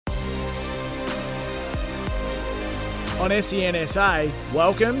On SENSA,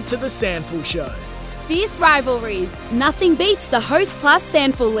 welcome to the SANFL Show. Fierce rivalries. Nothing beats the Host Plus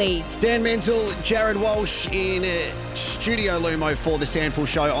SANFL League. Dan Menzel, Jared Walsh in Studio Lumo for the SANFL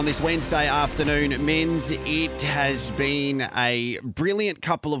Show on this Wednesday afternoon. Men's, it has been a brilliant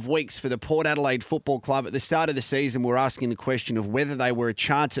couple of weeks for the Port Adelaide Football Club. At the start of the season, we're asking the question of whether they were a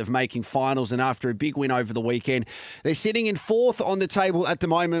chance of making finals, and after a big win over the weekend, they're sitting in fourth on the table at the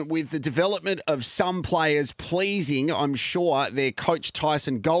moment with the development of some players pleasing, I'm sure, their coach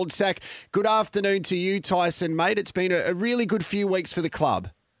TYSON GOLDSACK. Good afternoon to you, TYSON, mate. It's been a really good few weeks for the club.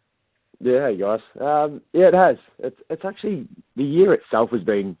 Yeah, hey guys. Yeah, it has. It's actually, the year itself has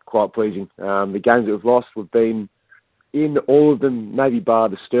been quite pleasing. The games that we've lost, we've been in all of them, maybe bar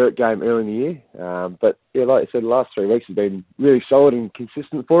the Sturt game early in the year. But yeah, like I said, the last 3 weeks have been really solid and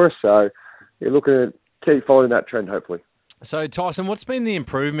consistent for us. So yeah, looking to keep following that trend, hopefully. So, TYSON, what's been the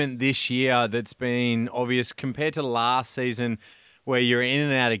improvement this year that's been obvious compared to last season, where you're in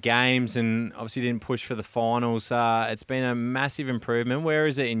and out of games and obviously didn't push for the finals? It's been a massive improvement. Where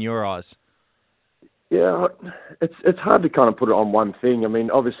is it in your eyes? Yeah, it's hard to kind of put it on one thing. I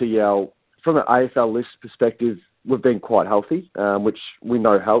mean, obviously, from an AFL list perspective, we've been quite healthy, which we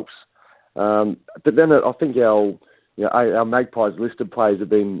know helps. But then I think our Magpies listed players have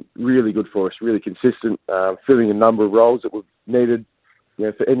been really good for us, really consistent, filling a number of roles that we've needed,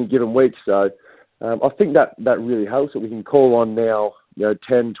 for any given week. So I think that really helps, that we can call on now,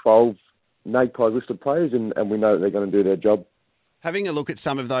 10, 12 Magpies listed players, and we know that they're going to do their job. Having a look at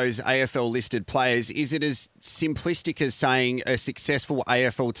some of those AFL-listed players, is it as simplistic as saying a successful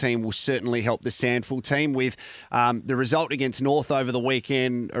AFL team will certainly help the SANFL team? With the result against North over the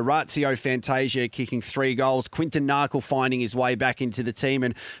weekend, Orazio Fantasia kicking 3 goals, Quinton Narkle finding his way back into the team,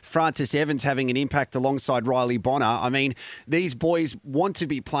 and Francis Evans having an impact alongside Riley Bonner. I mean, these boys want to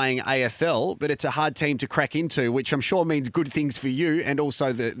be playing AFL, but it's a hard team to crack into, which I'm sure means good things for you and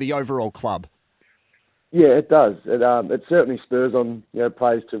also the overall club. Yeah, it does. It certainly spurs on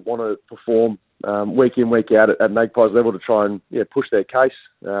players to want to perform week in, week out at Magpies level to try and push their case.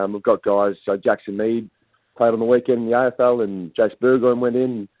 We've got guys, so Jackson Mead played on the weekend in the AFL, and Jace Burgoyne went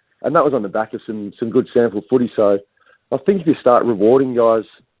in, and that was on the back of some good SANFL footy. So I think if you start rewarding guys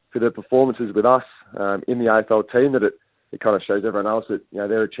for their performances with us in the AFL team, that it kind of shows everyone else that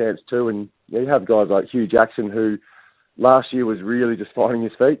they're a chance too. And you have guys like Hugh Jackson, who last year was really just finding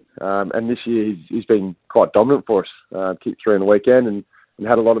his feet, and this year he's been quite dominant for us. Kicked 3 on the weekend and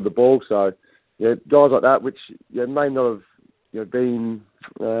had a lot of the ball. So guys like that, which may not have been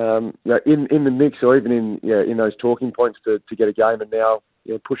in the mix or even in those talking points to get a game, and now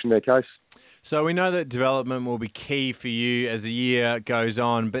pushing their case. So we know that development will be key for you as the year goes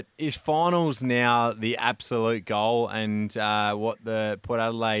on, but is finals now the absolute goal, and what the Port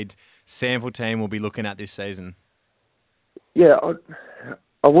Adelaide SANFL team will be looking at this season? Yeah,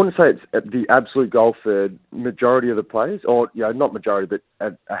 I wouldn't say it's the absolute goal for majority of the players, or not majority,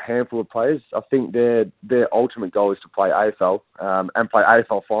 but a handful of players. I think their ultimate goal is to play AFL and play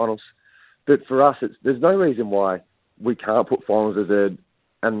AFL finals. But for us, there's no reason why we can't put finals as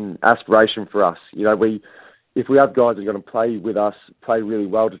an aspiration for us. If we have guys that are going to play with us, play really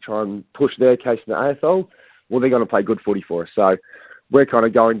well to try and push their case in the AFL, well, they're going to play good footy for us. So we're kind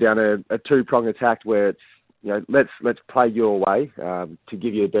of going down a two-pronged attack where it's, let's play your way to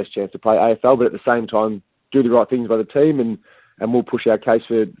give you the best chance to play AFL, but at the same time, do the right things by the team, and we'll push our case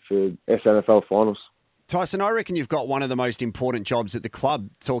for SANFL finals. TYSON, I reckon you've got one of the most important jobs at the club,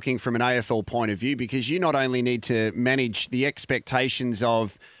 talking from an AFL point of view, because you not only need to manage the expectations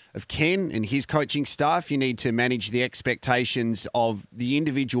of Ken and his coaching staff, you need to manage the expectations of the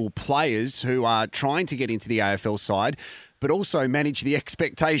individual players who are trying to get into the AFL side, but also manage the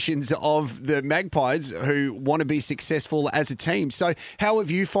expectations of the Magpies who want to be successful as a team. So how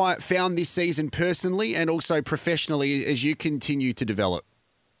have you found this season personally and also professionally as you continue to develop?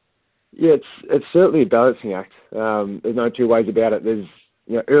 Yeah, it's certainly a balancing act. There's no two ways about it. There's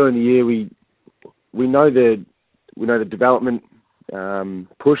early in the year we know the development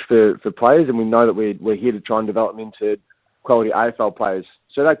push for players, and we know that we're here to try and develop them into quality AFL players.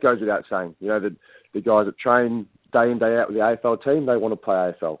 So that goes without saying. The guys that train day in, day out with the AFL team, they want to play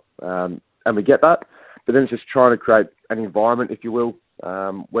AFL. And we get that. But then it's just trying to create an environment, if you will,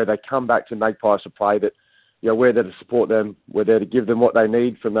 where they come back to Magpies to play, that we're there to support them. We're there to give them what they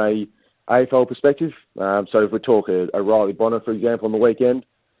need from a AFL perspective. So if we talk a Riley Bonner, for example, on the weekend,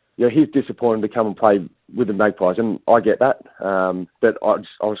 he's disappointed to come and play with the Magpies, and I get that. But I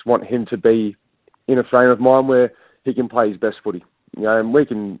just want him to be in a frame of mind where he can play his best footy. And we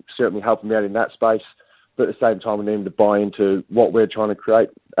can certainly help him out in that space. But at the same time, we need him to buy into what we're trying to create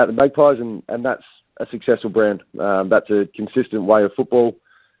at the Magpies, and that's a successful brand. That's a consistent way of football,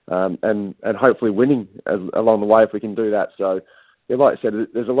 and hopefully winning along the way if we can do that. So, yeah, like I said,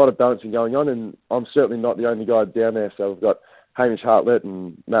 there's a lot of balancing going on, and I'm certainly not the only guy down there. So we've got Hamish Hartlett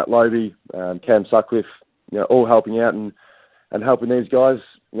and Matt Lobe, Cam Sutcliffe, all helping out and helping these guys,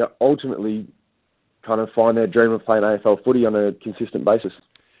 ultimately kind of find their dream of playing AFL footy on a consistent basis.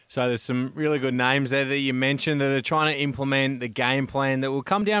 So there's some really good names there that you mentioned that are trying to implement the game plan that will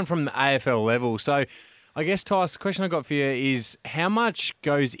come down from the AFL level. So I guess, Tys, the question I got for you is how much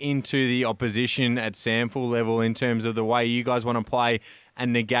goes into the opposition at SANFL level in terms of the way you guys want to play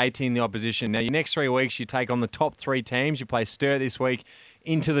and negating the opposition? Now, your next 3 weeks, you take on the top 3 teams. You play Sturt this week,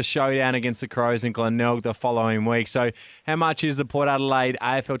 into the showdown against the Crows and Glenelg the following week. So how much is the Port Adelaide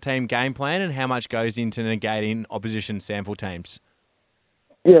AFL team game plan and how much goes into negating opposition SANFL teams?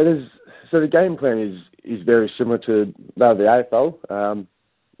 Yeah, so the game plan is very similar to that of the AFL.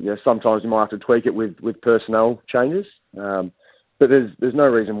 Sometimes you might have to tweak it with personnel changes, but there's no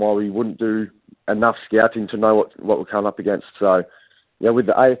reason why we wouldn't do enough scouting to know what we're coming up against. So, with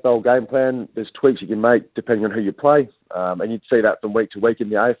the AFL game plan, there's tweaks you can make depending on who you play, and you'd see that from week to week in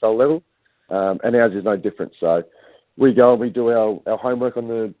the AFL level, and ours is no different. So we go and we do our homework on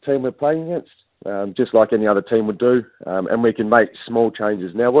the team we're playing against, just like any other team would do, and we can make small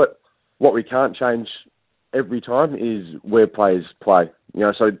changes. Now, what we can't change every time is where players play.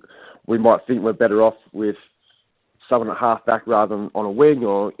 So we might think we're better off with someone at half back rather than on a wing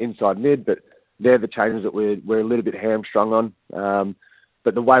or inside mid, but they're the changes that we're a little bit hamstrung on.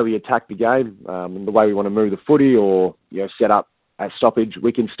 But the way we attack the game and the way we want to move the footy or set up a stoppage,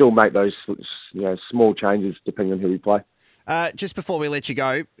 we can still make those small changes depending on who we play. Just before we let you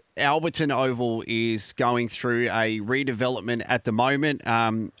go, Alberton Oval is going through a redevelopment at the moment.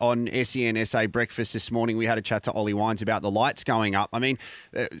 On SENSA Breakfast this morning, we had a chat to Ollie Wines about the lights going up. I mean,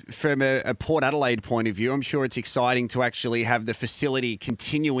 from a Port Adelaide point of view, I'm sure it's exciting to actually have the facility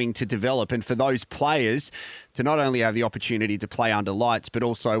continuing to develop and for those players to not only have the opportunity to play under lights, but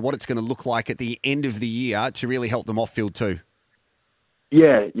also what it's going to look like at the end of the year to really help them off field too.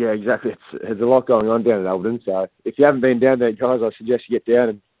 Yeah, exactly. There's a lot going on down at Alberton. So if you haven't been down there, guys, I suggest you get down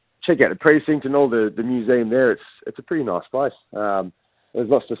and check out the precinct and all the museum there. It's a pretty nice place. There's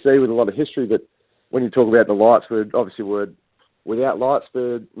lots to see with a lot of history, but when you talk about the lights, we're without lights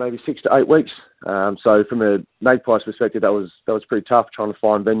for maybe 6 to 8 weeks. So from a Magpies perspective, that was pretty tough trying to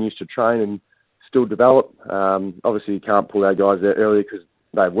find venues to train and still develop. Obviously, you can't pull our guys there early because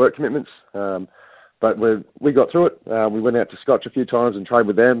they have work commitments. But we got through it. We went out to Scotch a few times and trained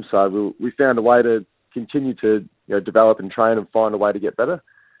with them. So we found a way to continue to develop and train and find a way to get better.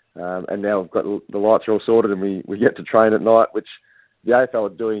 And now we've got the lights are all sorted and we get to train at night, which the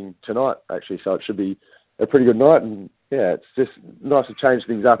AFL are doing tonight, actually. So it should be a pretty good night. And, yeah, it's just nice to change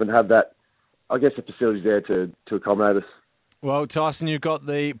things up and have that, I guess, the facilities there to accommodate us. Well, Tyson, you've got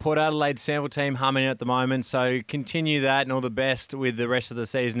the Port Adelaide SANFL team humming at the moment, so continue that and all the best with the rest of the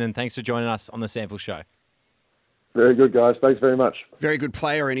season, and thanks for joining us on the SANFL Show. Very good, guys. Thanks very much. Very good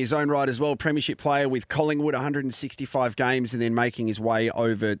player in his own right as well. Premiership player with Collingwood, 165 games, and then making his way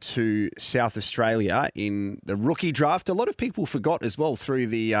over to South Australia in the rookie draft. A lot of people forgot as well through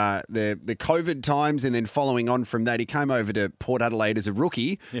the COVID times, and then following on from that, he came over to Port Adelaide as a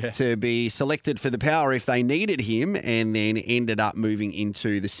rookie to be selected for the Power if they needed him, and then ended up moving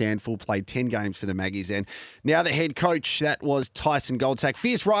into the SANFL, played 10 games for the Maggies, and now the head coach. That was TYSON GOLDSACK.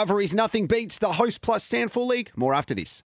 Fierce rivalries, nothing beats the Host Plus SANFL League. More after this.